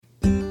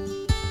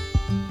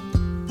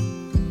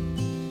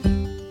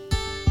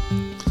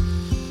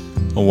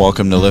Well,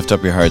 welcome to Lift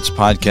Up Your Hearts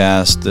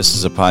podcast. This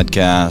is a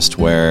podcast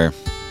where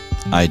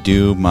I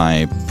do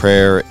my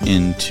prayer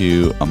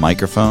into a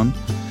microphone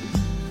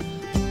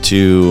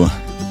to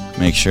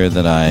make sure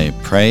that I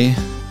pray,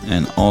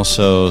 and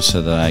also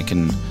so that I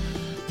can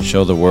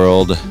show the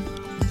world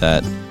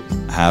that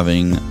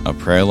having a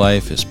prayer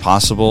life is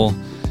possible.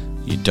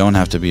 You don't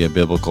have to be a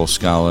biblical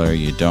scholar.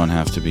 You don't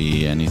have to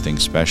be anything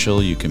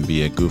special. You can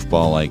be a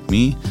goofball like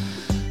me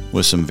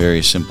with some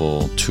very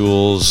simple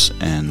tools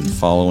and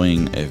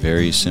following a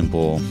very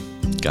simple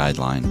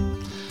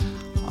guideline.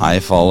 I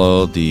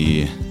follow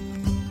the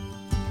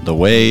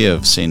way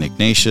of St.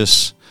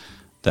 Ignatius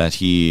that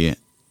he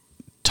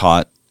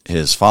taught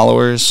his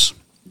followers,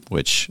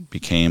 which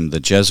became the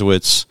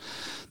Jesuits,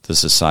 the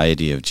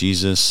Society of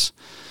Jesus,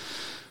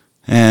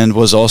 and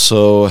was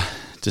also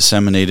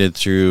disseminated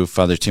through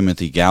Father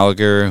Timothy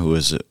Gallagher, who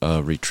is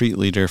a retreat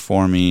leader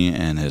for me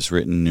and has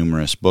written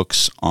numerous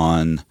books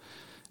on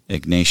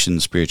Ignatian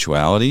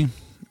spirituality,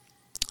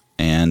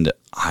 and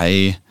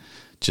I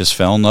just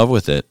fell in love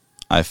with it.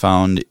 I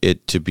found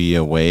it to be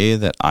a way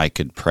that I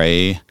could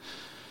pray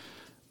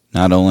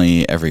not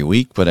only every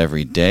week, but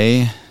every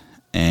day,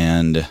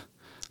 and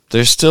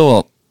there's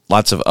still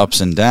lots of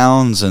ups and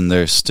downs, and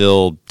there's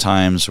still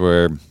times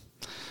where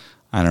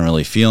I don't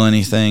really feel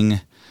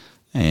anything,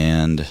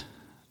 and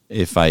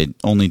if I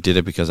only did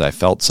it because I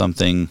felt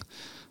something,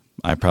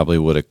 I probably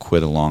would have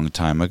quit a long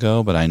time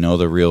ago, but I know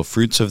the real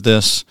fruits of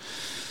this,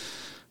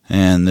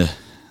 and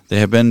they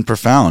have been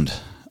profound.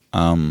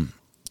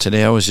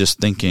 Today I was just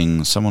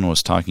thinking, someone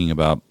was talking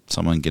about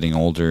someone getting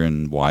older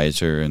and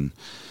wiser, and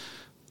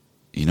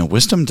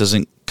wisdom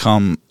doesn't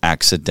come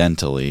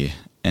accidentally,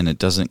 and it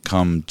doesn't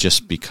come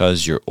just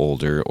because you're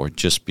older or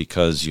just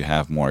because you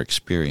have more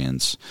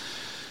experience.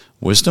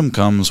 Wisdom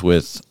comes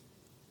with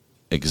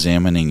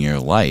examining your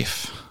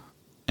life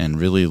and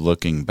really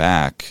looking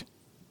back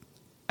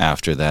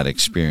after that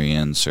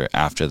experience or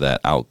after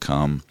that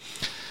outcome.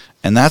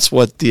 And that's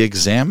what the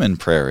examine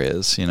prayer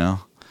is,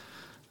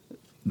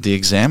 The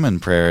examine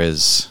prayer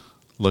is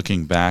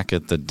looking back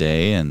at the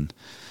day and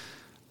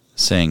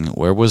saying,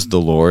 where was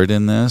the Lord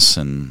in this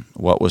and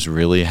what was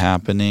really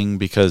happening?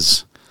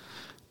 Because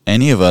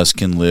any of us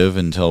can live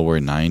until we're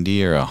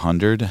 90 or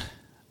 100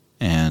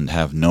 and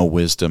have no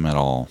wisdom at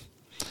all.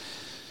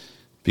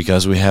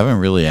 Because we haven't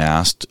really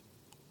asked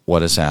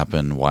what has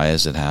happened, why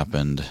has it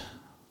happened,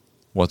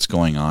 what's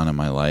going on in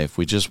my life.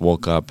 We just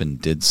woke up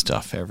and did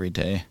stuff every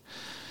day.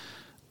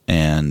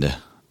 And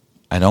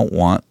I don't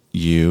want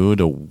you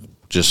to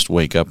just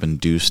wake up and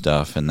do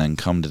stuff and then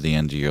come to the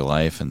end of your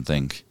life and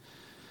think,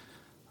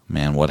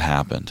 man, what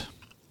happened?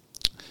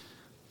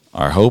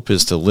 Our hope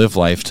is to live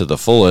life to the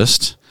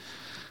fullest,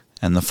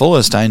 and the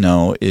fullest I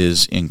know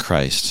is in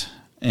Christ.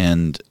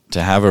 And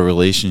to have a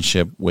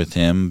relationship with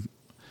Him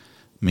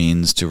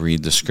means to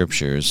read the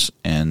Scriptures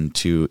and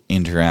to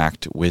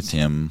interact with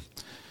Him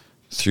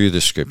through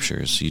the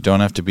Scriptures. You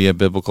don't have to be a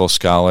biblical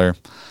scholar.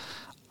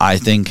 I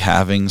think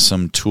having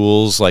some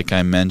tools, like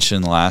I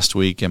mentioned last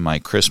week in my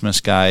Christmas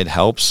guide,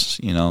 helps.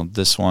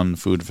 This one,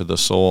 Food for the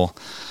Soul.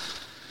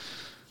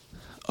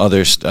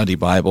 Other study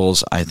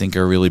Bibles, I think,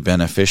 are really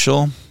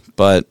beneficial,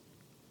 but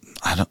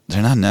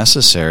they're not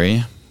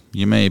necessary.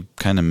 You may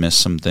kind of miss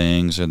some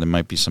things, or there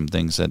might be some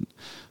things that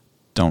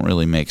don't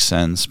really make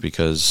sense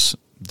because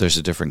there's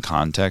a different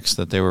context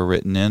that they were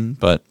written in,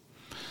 but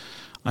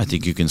I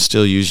think you can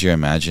still use your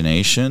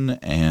imagination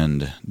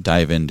and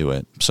dive into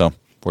it. So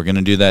we're going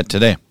to do that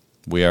today.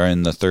 We are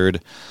in the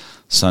third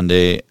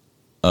Sunday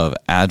of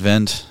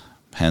Advent,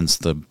 hence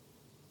the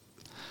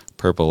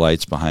purple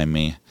lights behind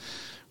me.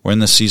 We're in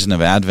the season of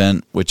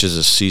Advent, which is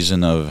a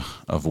season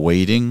of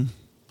waiting,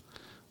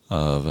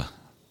 of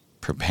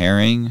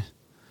preparing,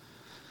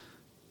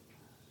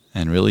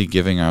 and really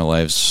giving our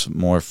lives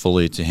more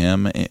fully to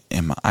Him.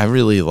 I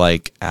really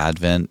like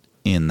Advent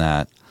in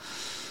that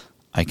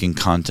I can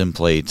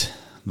contemplate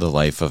the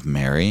life of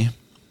Mary,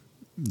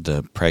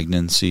 the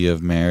pregnancy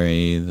of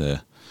Mary,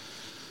 the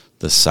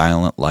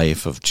silent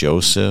life of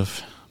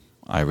Joseph.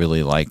 I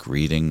really like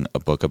reading a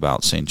book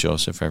about St.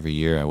 Joseph every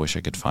year. I wish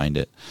I could find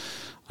it.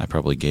 I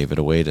probably gave it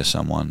away to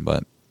someone,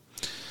 but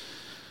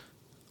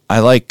I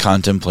like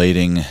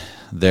contemplating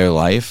their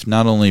life,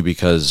 not only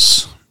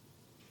because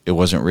it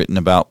wasn't written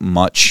about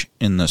much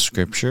in the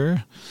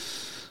Scripture,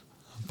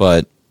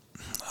 but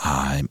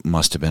it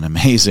must have been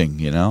amazing,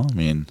 it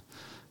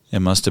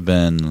must have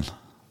been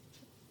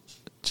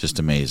just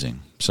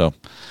amazing. So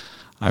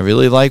I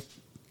really like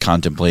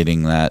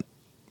contemplating that,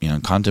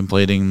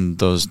 contemplating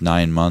those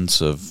 9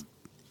 months of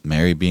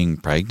Mary being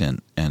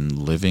pregnant and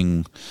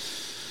living,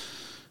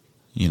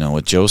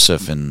 with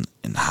Joseph and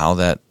how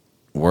that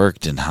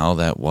worked and how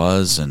that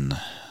was, and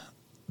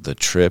the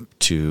trip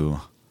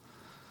to,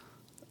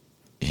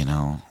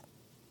 the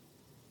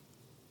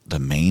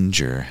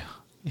manger,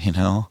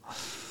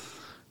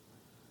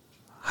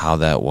 how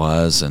that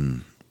was,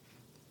 and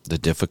the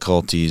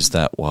difficulties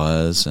that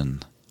was,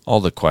 and all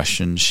the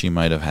questions she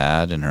might have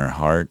had in her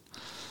heart.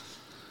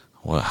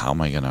 Well, how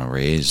am I going to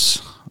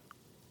raise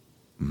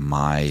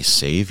my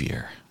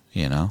Savior?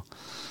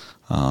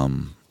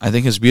 I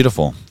think is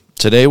beautiful.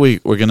 Today we're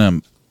going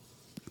to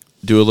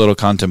do a little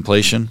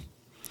contemplation.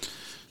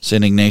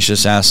 St.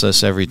 Ignatius asks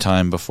us every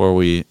time before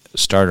we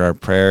start our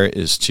prayer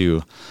is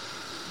to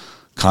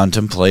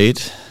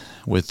contemplate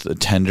with a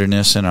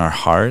tenderness in our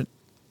heart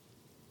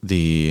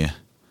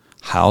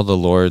how the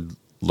Lord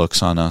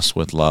looks on us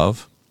with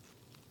love.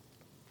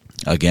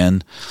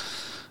 Again,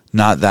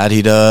 not that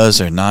he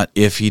does or not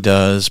if he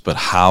does, but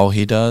how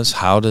he does.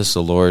 How does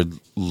the Lord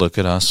look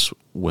at us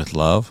with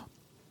love?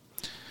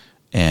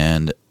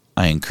 And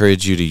I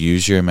encourage you to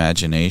use your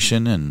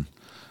imagination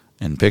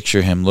and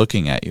picture him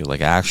looking at you, like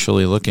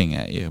actually looking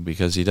at you,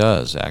 because he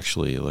does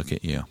actually look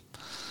at you.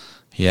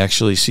 He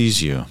actually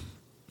sees you.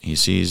 He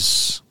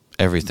sees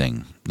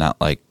everything, not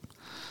like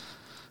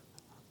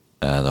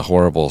the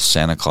horrible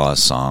Santa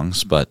Claus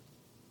songs, but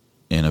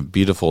in a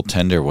beautiful,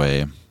 tender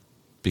way,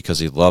 because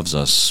he loves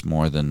us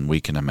more than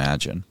we can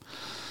imagine.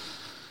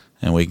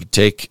 And we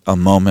take a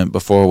moment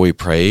before we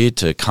pray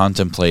to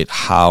contemplate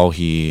how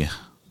he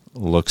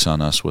looks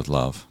on us with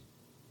love.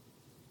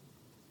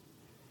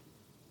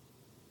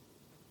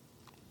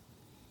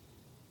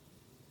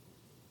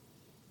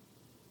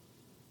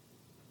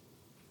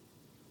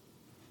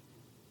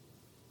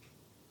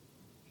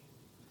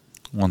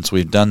 Once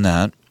we've done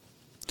that,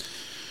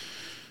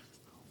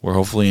 we're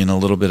hopefully in a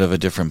little bit of a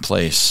different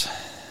place.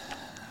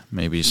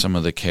 Maybe some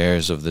of the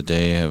cares of the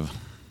day have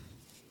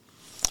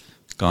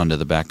gone to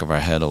the back of our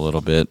head a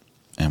little bit,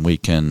 and we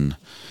can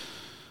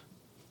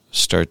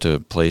start to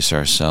place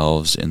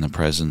ourselves in the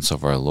presence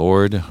of our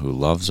Lord, who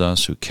loves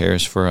us, who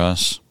cares for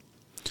us.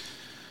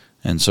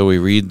 And so we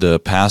read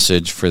the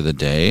passage for the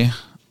day,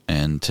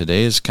 and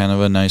today is kind of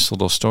a nice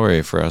little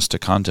story for us to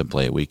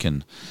contemplate. We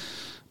can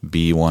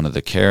be one of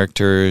the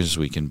characters,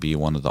 we can be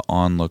one of the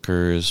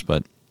onlookers,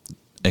 but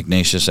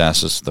Ignatius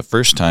asks us the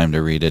first time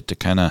to read it to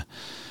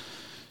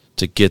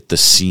get the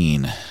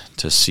scene,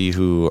 to see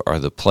who are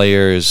the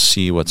players,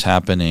 see what's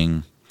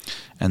happening,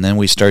 and then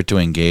we start to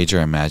engage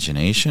our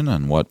imagination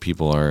on what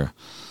people are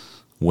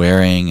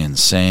wearing and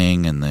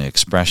saying and the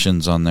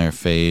expressions on their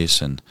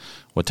face and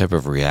what type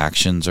of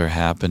reactions are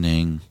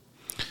happening.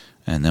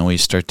 And then we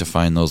start to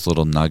find those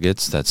little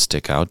nuggets that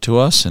stick out to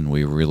us, and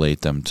we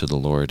relate them to the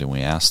Lord, and we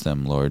ask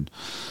them, Lord,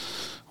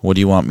 what do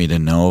you want me to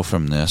know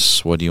from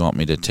this? What do you want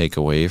me to take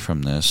away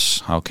from this?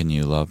 How can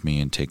you love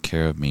me and take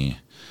care of me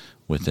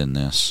within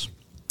this?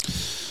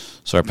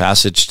 So our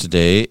passage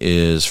today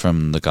is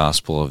from the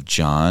Gospel of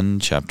John,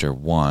 chapter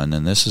 1,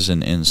 and this is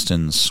an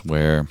instance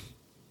where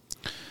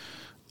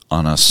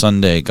on a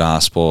Sunday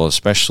gospel,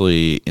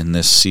 especially in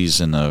this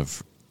season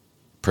of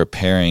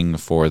preparing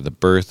for the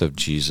birth of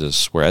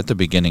Jesus, we're at the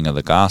beginning of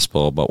the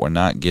gospel, but we're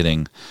not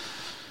getting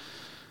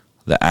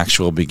the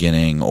actual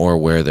beginning or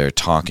where they're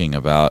talking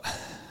about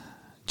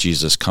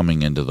Jesus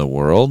coming into the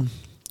world.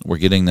 We're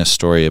getting this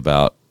story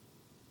about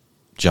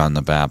John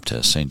the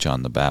Baptist, St.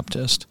 John the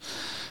Baptist,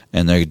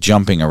 and they're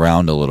jumping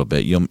around a little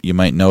bit. You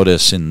might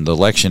notice in the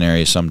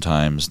lectionary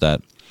sometimes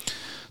that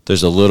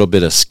there's a little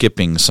bit of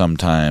skipping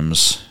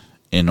sometimes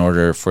in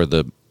order for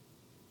the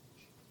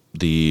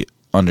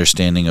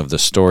understanding of the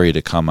story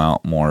to come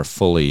out more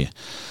fully.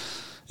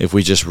 If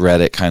we just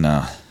read it kind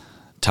of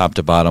top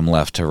to bottom,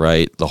 left to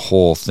right, the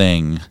whole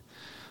thing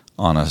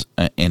on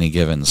any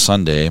given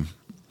Sunday,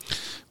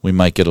 we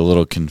might get a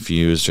little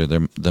confused, or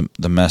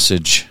the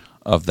message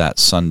of that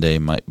Sunday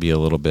might be a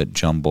little bit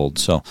jumbled.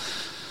 So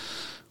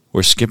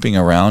we're skipping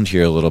around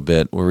here a little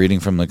bit. We're reading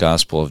from the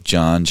Gospel of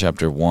John,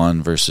 chapter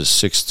 1, verses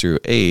 6 through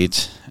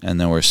 8, and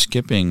then we're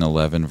skipping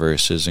 11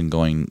 verses and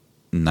going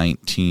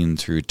 19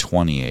 through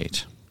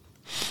 28.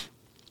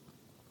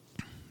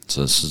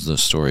 So this is the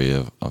story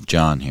of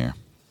John here,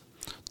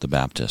 the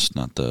Baptist,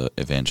 not the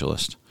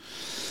evangelist.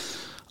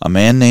 A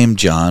man named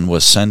John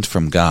was sent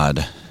from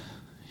God.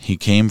 He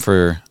came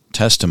for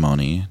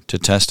testimony, to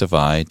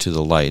testify to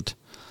the light,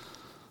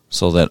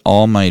 so that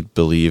all might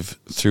believe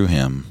through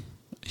him.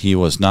 He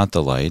was not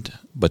the light,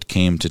 but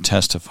came to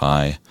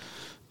testify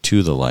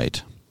to the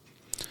light.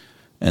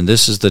 And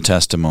this is the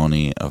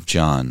testimony of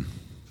John.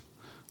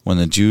 When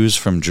the Jews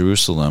from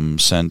Jerusalem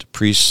sent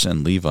priests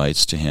and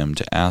Levites to him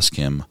to ask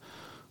him,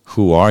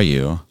 "Who are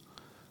you?"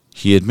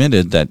 he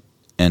admitted that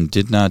and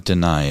did not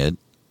deny it,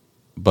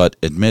 but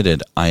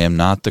admitted, "I am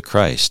not the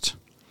Christ."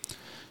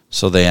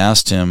 So they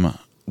asked him,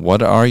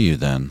 "What are you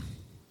then?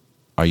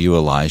 Are you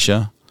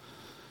Elijah?"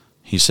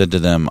 He said to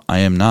them, "I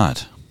am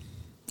not."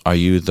 "Are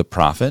you the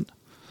prophet?"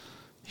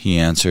 He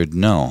answered,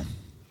 "No."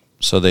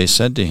 So they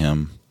said to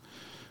him,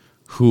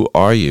 "Who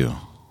are you?"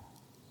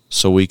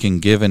 So we can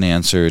give an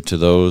answer to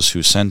those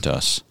who sent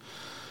us.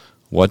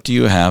 What do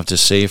you have to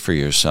say for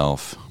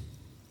yourself?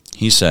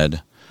 He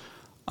said,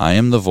 I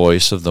am the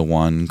voice of the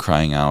one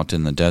crying out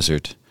in the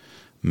desert,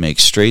 make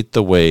straight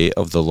the way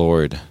of the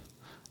Lord,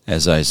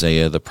 as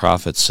Isaiah the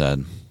prophet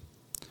said.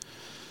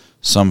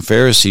 Some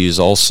Pharisees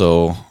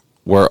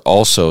were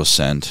also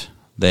sent.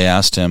 They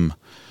asked him,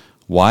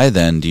 Why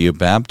then do you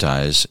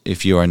baptize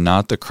if you are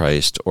not the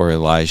Christ or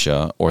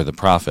Elijah or the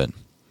prophet?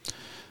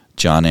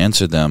 John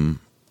answered them,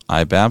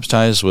 I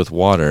baptize with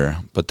water,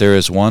 but there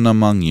is one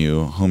among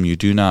you whom you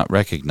do not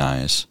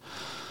recognize.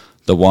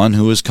 the one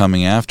who is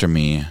coming after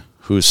me,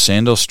 whose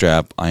sandal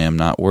strap I am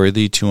not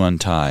worthy to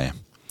untie.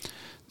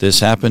 This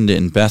happened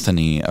in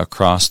Bethany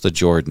across the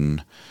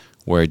Jordan,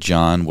 where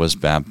John was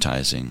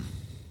baptizing.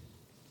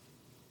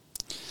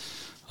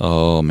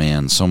 Oh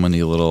man, so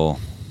many little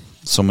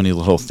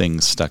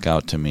things stuck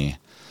out to me.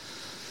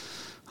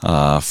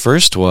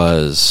 First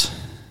was,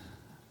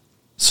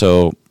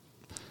 so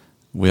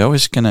we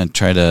always gonna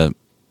try to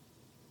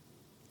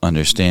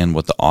understand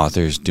what the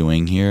author's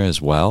doing here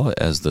as well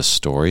as the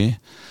story,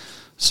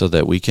 so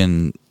that we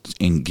can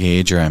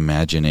engage our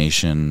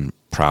imagination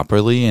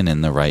properly and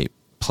in the right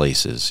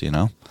places,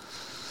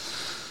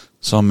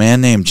 So a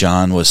man named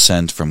John was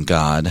sent from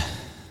God,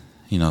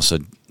 so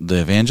the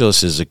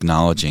evangelist is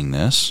acknowledging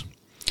this,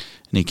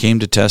 and he came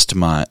to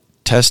testify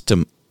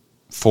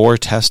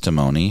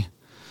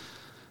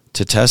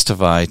to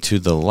testify to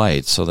the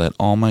light, so that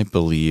all might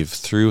believe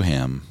through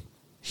him.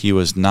 He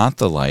was not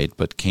the light,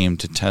 but came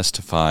to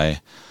testify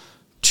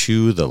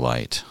to the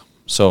light.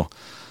 So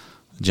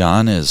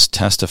John is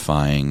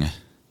testifying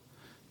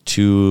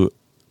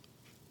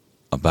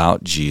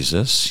about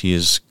Jesus. He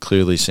is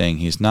clearly saying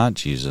he's not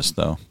Jesus,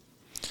 though.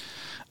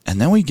 And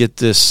then we get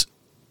this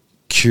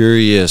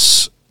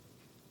curious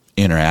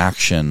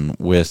interaction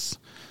with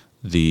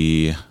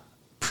the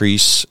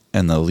priests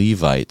and the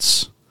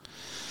Levites.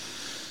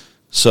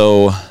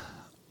 So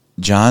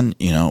John,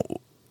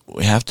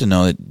 we have to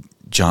know that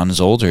John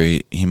is older.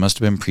 He must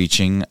have been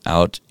preaching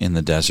out in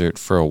the desert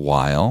for a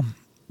while,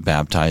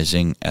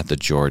 baptizing at the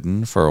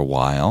Jordan for a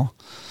while,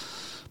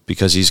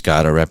 because he's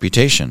got a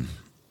reputation.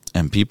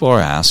 And people are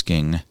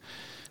asking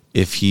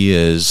if he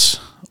is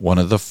one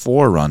of the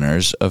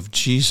forerunners of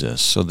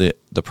Jesus. So the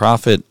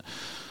prophet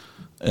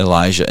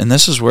Elijah, and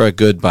this is where a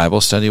good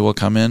Bible study will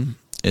come in,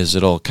 is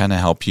it'll kind of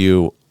help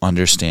you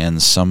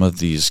understand some of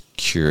these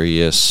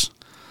curious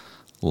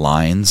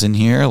lines in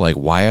here. Like,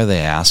 why are they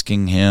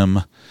asking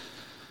him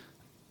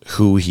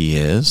who he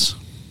is?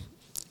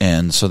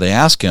 And so they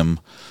ask him,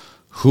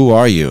 who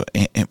are you?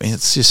 It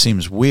just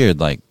seems weird.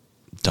 Like,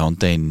 don't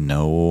they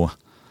know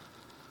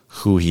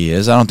who he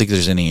is? I don't think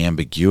there's any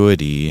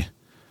ambiguity,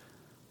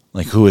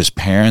 like who his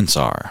parents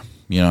are.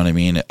 You know what I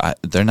mean?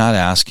 They're not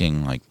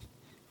asking, like,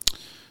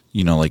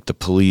 like the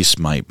police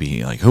might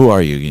be like, who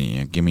are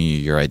you? Give me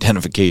your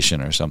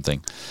identification or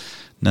something.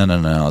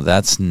 No.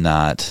 That's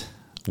not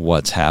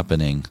what's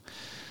happening.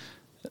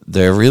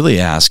 They're really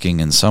asking,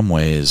 in some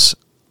ways,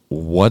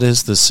 what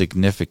is the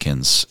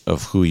significance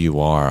of who you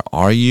are?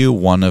 Are you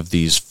one of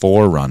these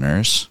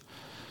forerunners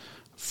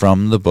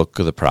from the book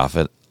of the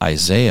prophet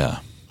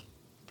Isaiah?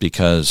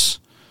 Because,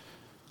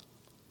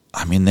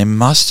 they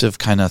must have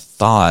kind of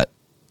thought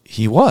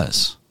he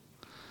was.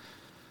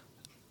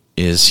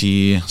 Is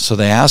he? So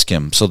they ask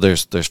him. So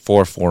there's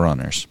four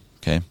forerunners,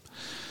 okay?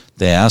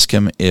 They ask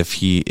him if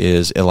he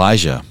is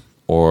Elijah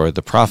or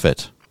the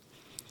prophet.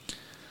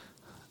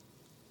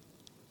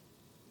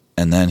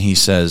 And then he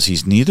says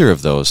he's neither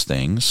of those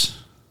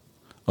things.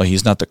 Well,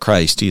 he's not the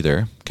Christ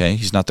either, okay?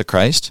 He's not the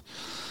Christ.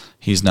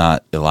 He's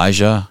not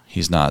Elijah.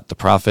 He's not the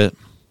prophet.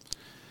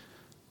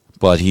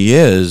 But he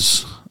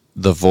is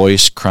the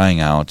voice crying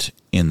out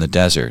in the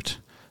desert,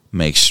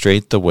 make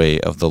straight the way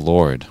of the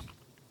Lord.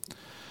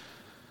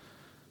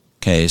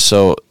 Okay,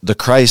 so the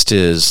Christ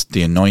is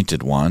the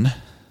anointed one.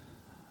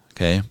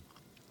 Okay.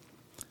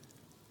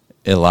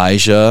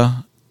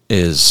 Elijah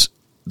is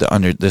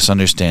this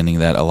understanding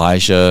that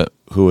Elijah,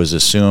 who was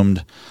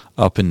assumed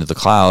up into the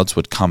clouds,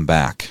 would come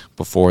back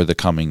before the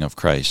coming of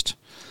Christ,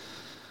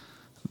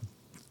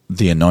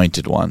 the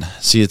anointed one.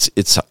 See,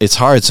 it's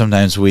hard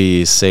sometimes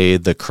we say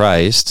the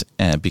Christ,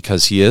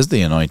 because he is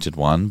the anointed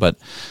one, but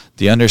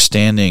the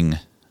understanding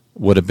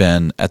would have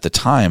been, at the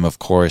time, of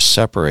course,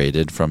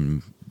 separated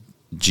from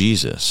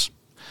Jesus.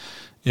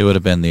 It would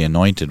have been the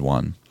anointed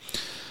one.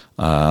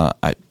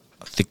 I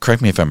think,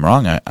 correct me if I'm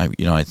wrong,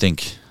 I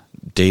think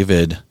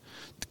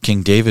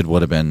King David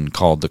would have been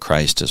called the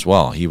Christ as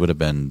well. He would have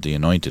been the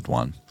anointed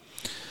one.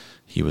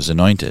 He was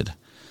anointed.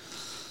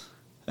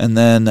 And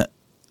then,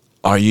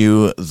 are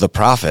you the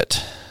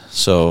prophet?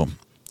 So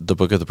the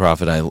book of the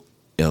prophet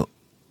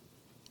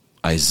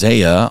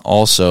Isaiah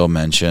also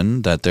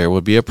mentioned that there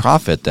would be a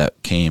prophet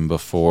that came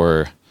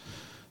before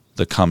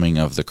the coming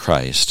of the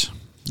Christ.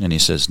 And he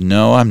says,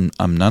 no,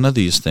 I'm none of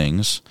these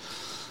things.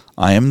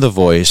 I am the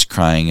voice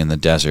crying in the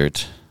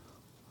desert,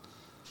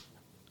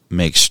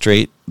 make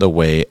straight the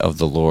way of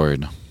the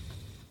Lord.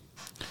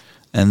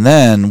 And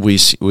then we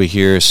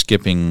hear,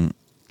 skipping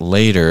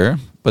later,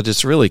 but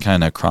it's really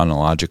kind of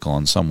chronological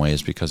in some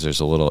ways because there's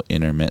a little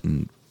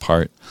intermittent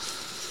part.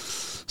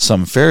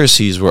 Some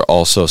Pharisees were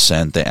also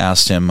sent. They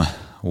asked him,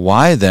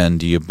 why then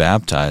do you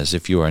baptize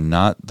if you are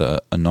not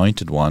the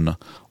anointed one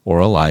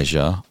or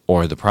Elijah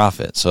or the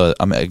prophet? So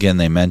again,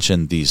 they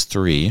mentioned these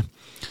three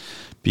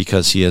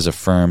because he has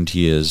affirmed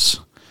he is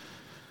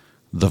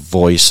the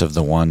voice of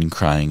the one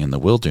crying in the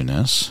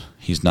wilderness.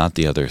 He's not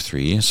the other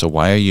three. So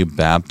why are you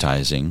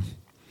baptizing?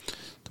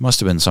 There must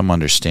have been some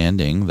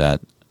understanding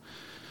that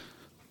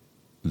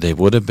they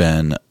would have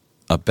been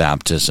a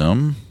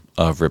baptism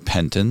of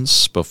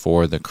repentance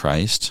before the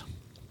Christ.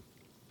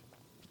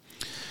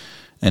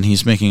 And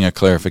he's making a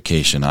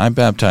clarification. I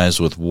baptize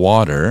with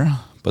water,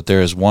 but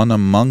there is one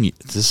among you.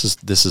 This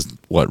is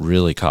what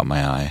really caught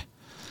my eye,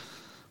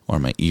 or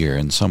my ear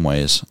in some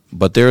ways.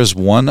 But there is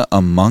one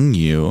among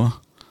you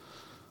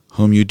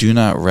whom you do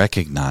not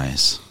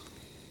recognize.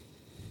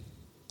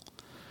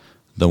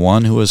 The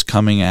one who is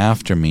coming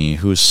after me,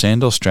 whose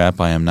sandal strap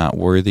I am not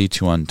worthy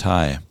to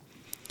untie.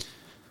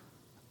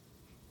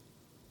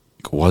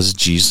 Was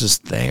Jesus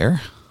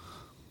there?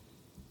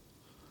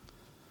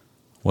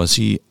 Was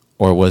he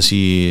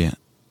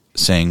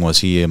saying, was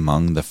he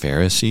among the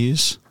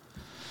Pharisees?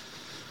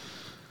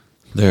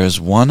 There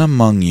is one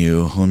among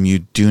you whom you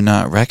do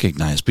not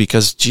recognize.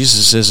 Because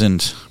Jesus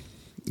isn't,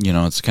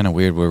 it's kind of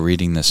weird we're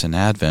reading this in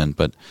Advent,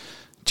 but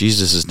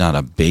Jesus is not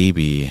a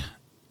baby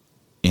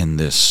in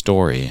this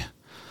story.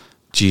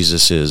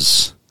 Jesus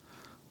is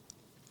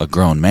a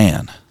grown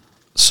man.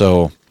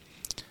 So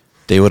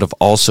they would have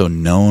also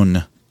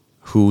known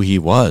who he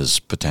was,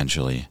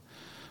 potentially,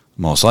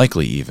 most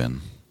likely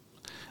even.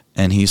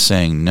 And he's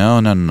saying,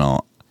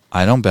 no,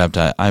 I don't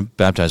baptize. I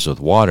baptize with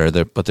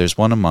water, but there's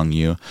one among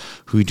you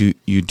who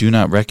you do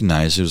not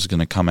recognize, who's going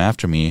to come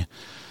after me,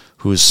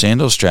 whose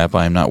sandal strap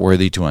I am not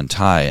worthy to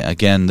untie.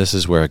 Again, this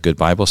is where a good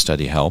Bible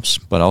study helps,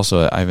 but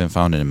also I haven't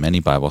found it in many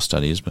Bible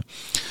studies, but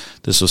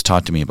this was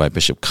taught to me by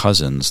Bishop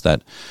Cousins,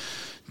 that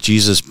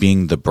Jesus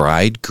being the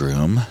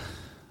bridegroom,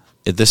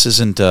 this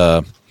isn't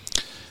an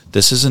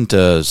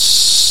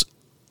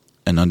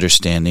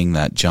understanding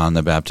that John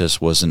the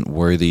Baptist wasn't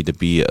worthy to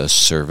be a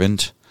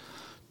servant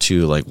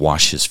to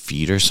wash his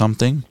feet or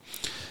something.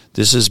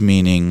 This is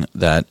meaning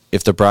that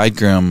if the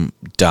bridegroom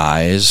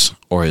dies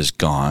or is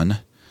gone,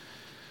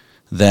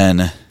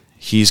 then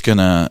he's going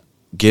to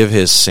give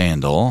his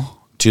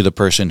sandal to the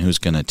person who's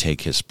going to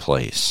take his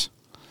place.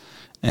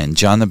 And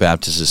John the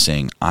Baptist is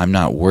saying, I'm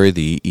not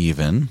worthy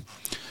even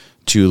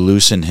to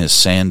loosen his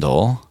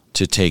sandal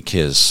to take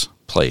his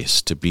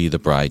place, to be the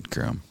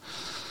bridegroom.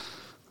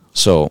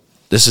 So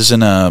this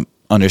isn't a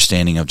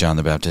understanding of John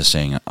the Baptist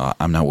saying,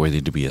 I'm not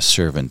worthy to be a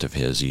servant of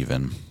his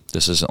even.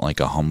 This isn't like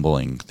a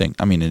humbling thing.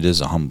 I mean, it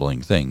is a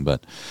humbling thing,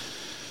 but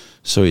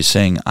so he's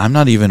saying, I'm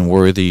not even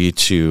worthy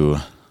to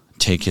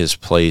take his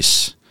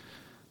place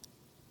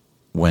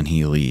when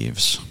he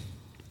leaves.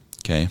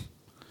 Okay?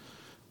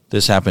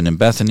 This happened in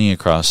Bethany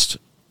across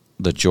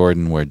the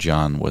Jordan where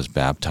John was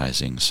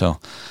baptizing. So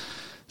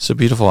it's a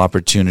beautiful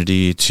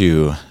opportunity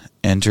to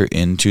enter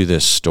into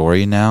this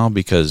story now,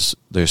 because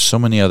there's so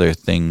many other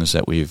things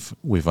that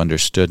we've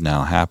understood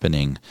now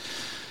happening.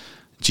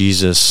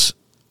 Jesus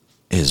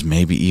is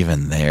maybe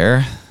even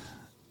there.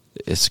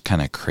 It's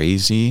kind of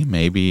crazy.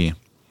 Maybe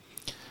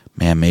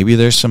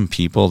there's some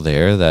people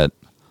there that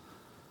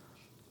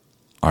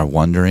are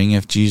wondering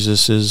if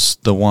Jesus is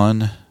the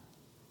one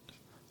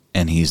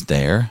and he's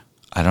there.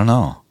 I don't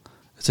know.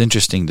 It's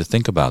interesting to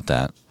think about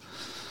that.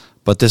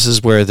 But this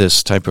is where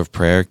this type of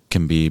prayer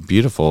can be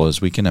beautiful,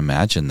 as we can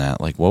imagine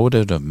that. What would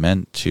it have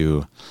meant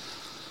to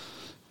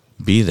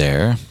be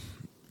there?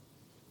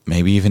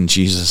 Maybe even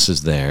Jesus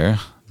is there.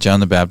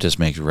 John the Baptist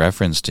makes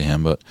reference to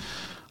him, but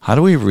how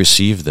do we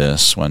receive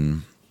this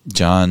when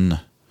John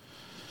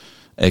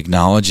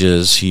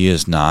acknowledges he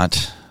is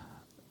not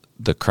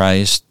the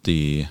Christ,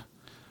 the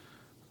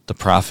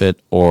prophet,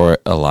 or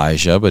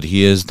Elijah, but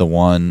he is the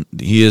one,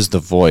 he is the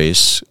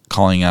voice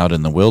calling out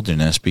in the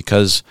wilderness?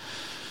 Because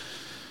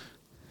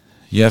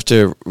you have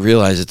to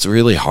realize it's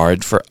really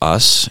hard for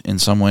us in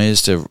some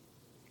ways to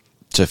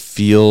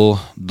feel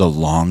the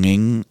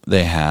longing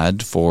they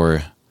had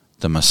for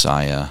the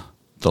Messiah,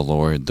 the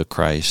Lord, the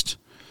Christ.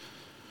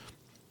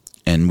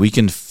 And we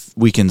can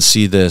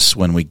see this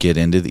when we get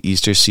into the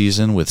Easter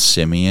season with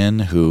Simeon,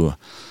 who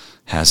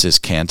has his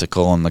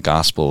canticle in the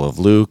Gospel of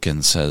Luke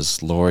and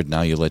says, Lord,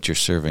 now you let your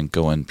servant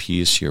go in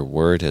peace. Your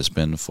word has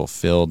been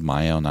fulfilled.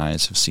 My own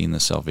eyes have seen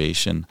the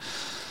salvation.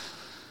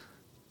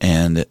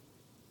 And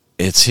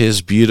it's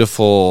his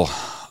beautiful,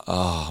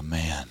 oh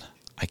man,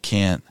 I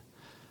can't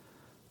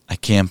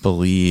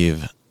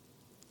believe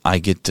I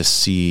get to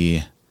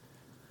see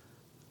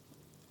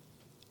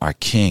our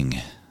King,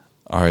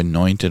 our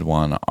anointed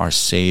one, our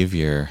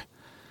Savior.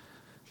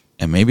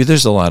 And maybe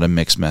there's a lot of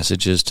mixed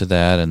messages to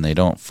that, and they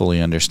don't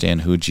fully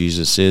understand who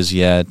Jesus is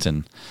yet,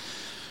 and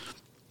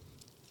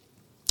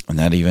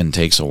that even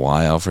takes a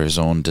while for his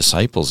own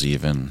disciples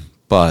even.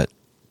 But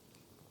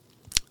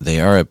they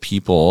are a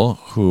people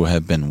who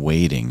have been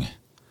waiting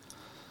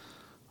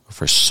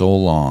for so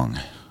long.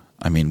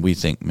 I mean, we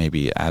think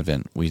maybe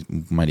Advent, we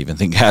might even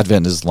think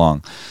Advent is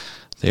long.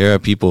 There are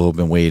people who have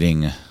been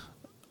waiting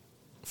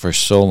for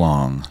so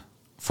long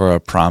for a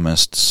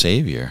promised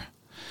Savior.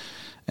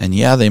 And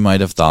yeah, they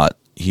might have thought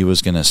he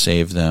was going to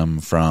save them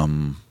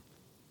from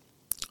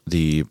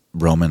the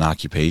Roman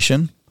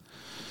occupation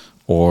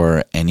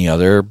or any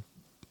other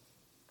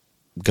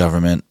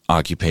government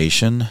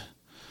occupation,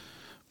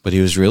 but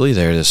he was really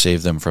there to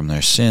save them from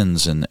their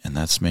sins, and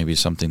that's maybe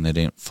something they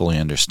didn't fully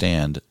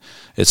understand.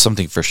 It's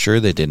something for sure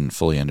they didn't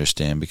fully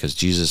understand, because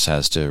Jesus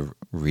has to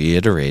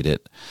reiterate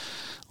it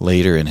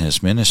later in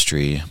his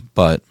ministry.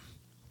 But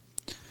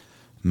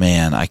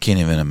man, I can't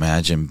even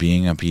imagine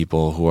being a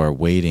people who are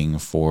waiting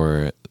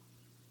for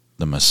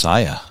the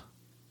Messiah.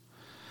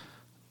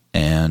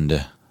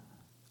 And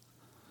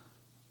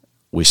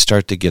we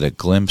start to get a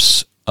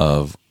glimpse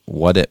of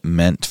what it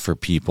meant for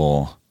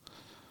people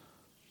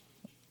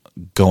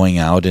going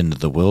out into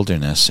the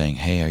wilderness saying,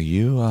 hey, are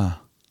you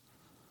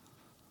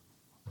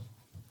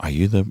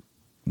the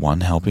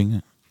one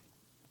helping?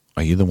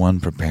 Are you the one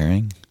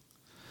preparing?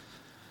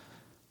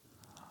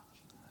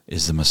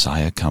 Is the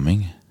Messiah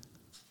coming?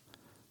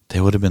 They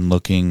would have been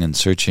looking and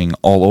searching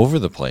all over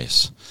the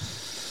place.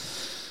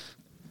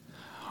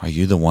 Are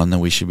you the one that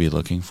we should be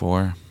looking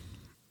for?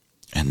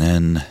 And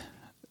then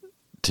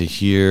to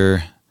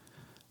hear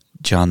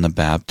John the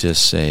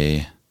Baptist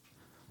say,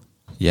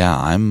 yeah,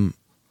 I'm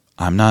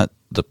not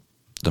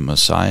the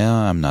Messiah,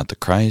 I'm not the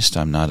Christ,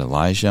 I'm not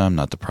Elijah, I'm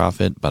not the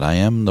prophet, but I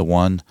am the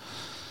one,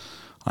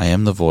 I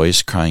am the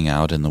voice crying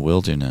out in the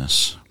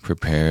wilderness,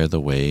 prepare the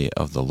way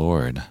of the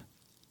Lord.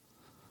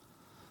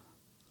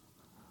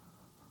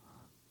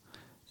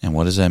 And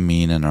what does that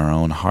mean in our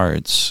own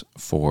hearts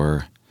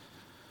for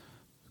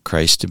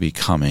Christ to be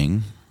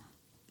coming?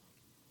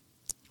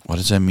 What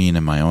does that mean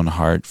in my own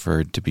heart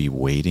for to be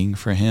waiting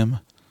for him?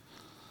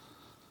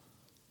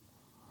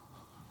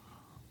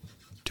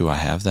 Do I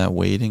have that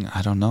waiting?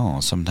 I don't know.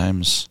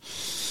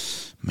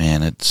 Sometimes,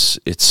 man,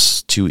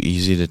 it's too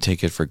easy to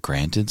take it for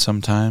granted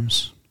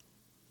sometimes.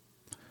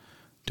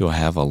 Do I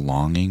have a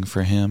longing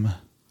for him?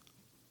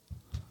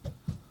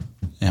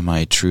 Am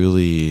I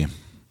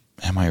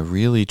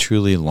really,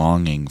 truly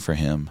longing for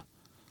him?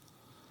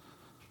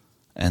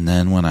 And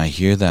then when I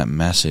hear that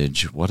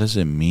message, what does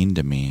it mean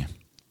to me?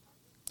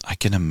 I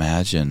can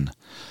imagine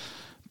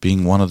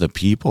being one of the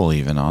people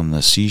even on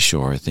the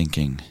seashore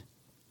thinking,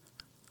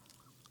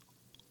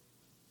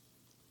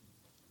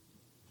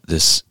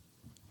 this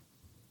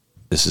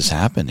is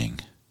happening.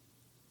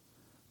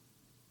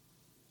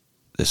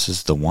 This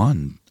is the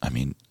one. I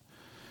mean,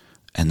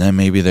 and then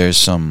maybe there's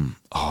some,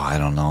 I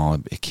don't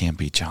know, it can't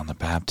be John the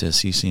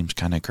Baptist. He seems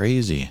kind of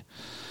crazy.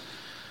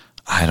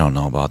 I don't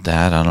know about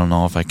that. I don't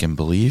know if I can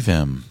believe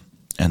him.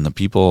 And the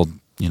people,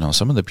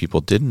 some of the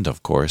people didn't,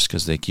 of course,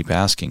 because they keep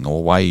asking,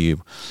 well, why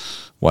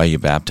are you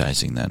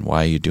baptizing then?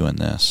 Why are you doing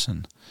this?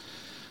 And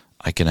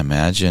I can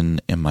imagine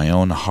in my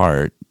own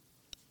heart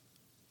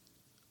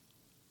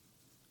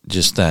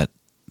just that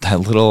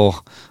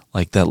little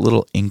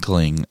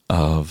inkling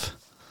of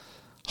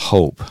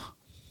hope.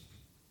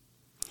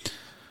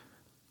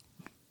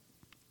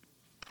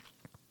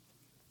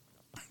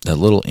 That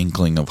little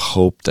inkling of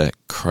hope that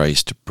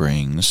Christ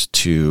brings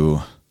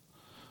to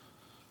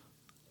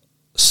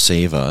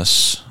save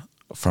us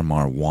from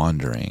our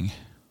wandering.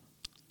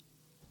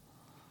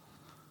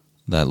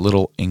 That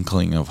little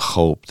inkling of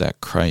hope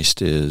that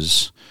Christ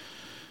is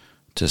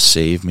to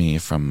save me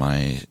from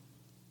my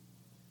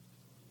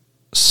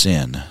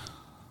sin,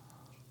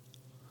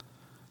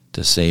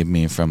 to save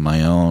me from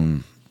my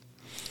own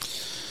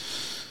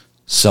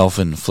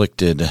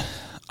self-inflicted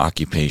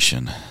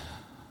occupation.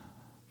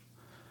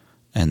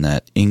 And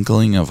that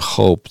inkling of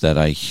hope that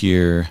I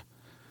hear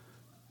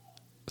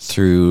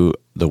through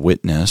the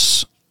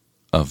witness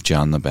of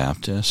John the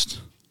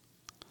Baptist,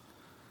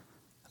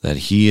 that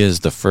he is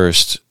the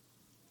first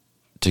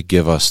to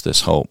give us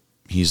this hope.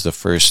 He's the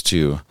first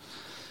to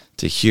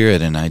hear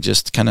it. And I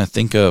just kind of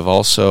think of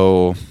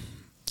also,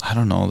 I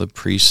don't know, the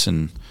priests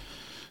and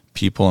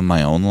people in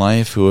my own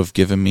life who have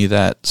given me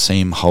that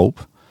same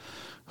hope,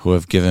 who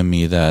have given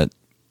me that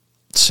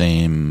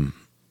same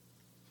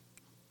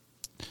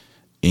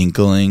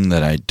inkling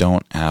that I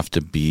don't have to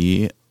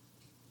be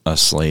a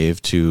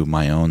slave to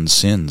my own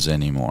sins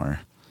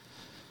anymore,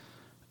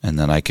 and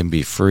that I can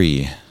be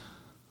free.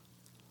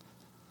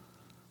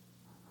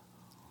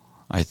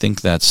 I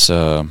think that's,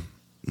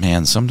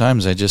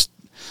 sometimes the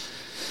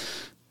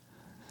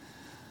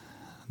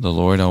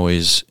Lord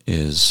always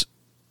is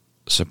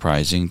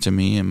surprising to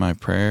me in my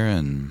prayer,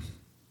 and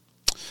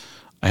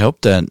I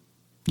hope that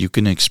you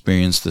can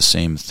experience the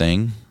same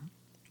thing.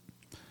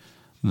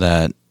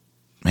 That,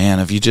 man,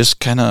 if you just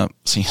kind of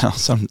see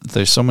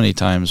there's so many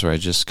times where I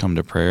just come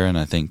to prayer and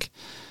I think,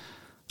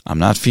 I'm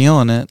not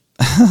feeling it.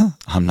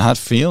 I'm not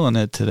feeling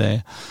it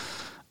today.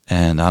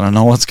 And I don't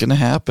know what's going to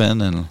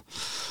happen. And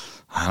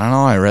I don't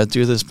know, I read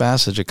through this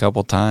passage a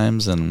couple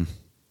times and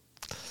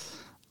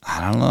I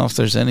don't know if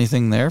there's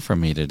anything there for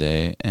me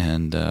today.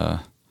 And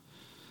I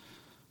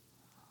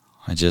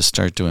just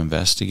start to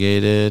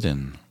investigate it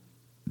and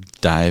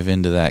dive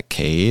into that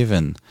cave,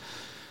 and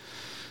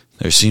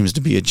there seems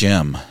to be a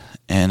gem.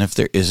 And if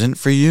there isn't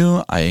for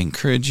you, I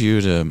encourage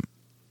you to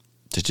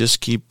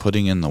just keep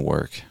putting in the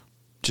work,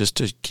 just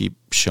to keep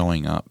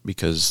showing up,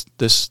 because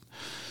this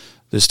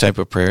type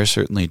of prayer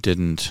certainly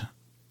didn't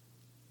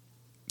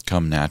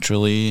come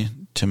naturally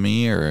to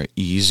me or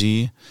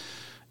easy.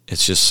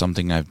 It's just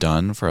something I've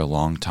done for a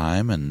long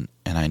time, and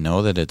I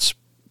know that it's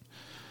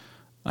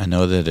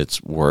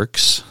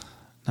works,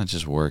 not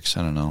just works,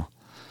 I don't know.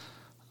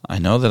 I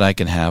know that I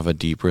can have a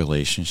deep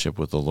relationship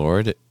with the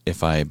Lord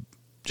if I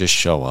just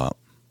show up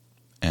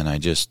and I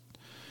just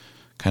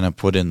kind of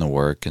put in the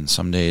work. And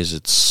some days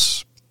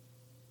it's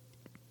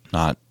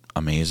not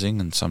amazing,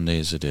 and some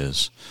days it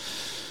is.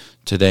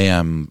 Today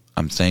I'm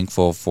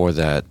thankful for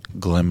that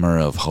glimmer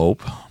of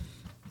hope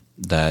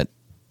that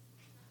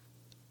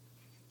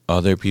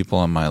other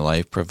people in my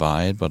life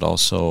provide, but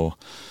also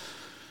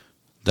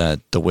that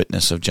the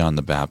witness of John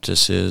the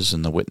Baptist is,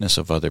 and the witness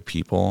of other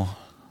people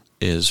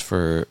is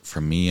for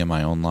me in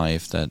my own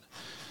life, that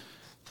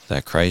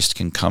Christ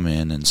can come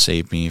in and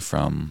save me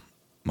from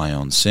my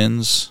own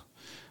sins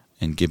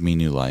and give me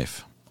new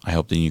life. I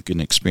hope that you can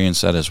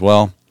experience that as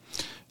well.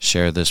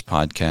 Share this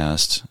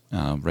podcast.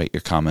 Write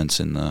your comments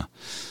in the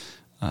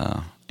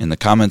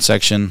comment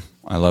section.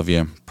 I love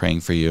you.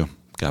 Praying for you.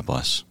 God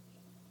bless.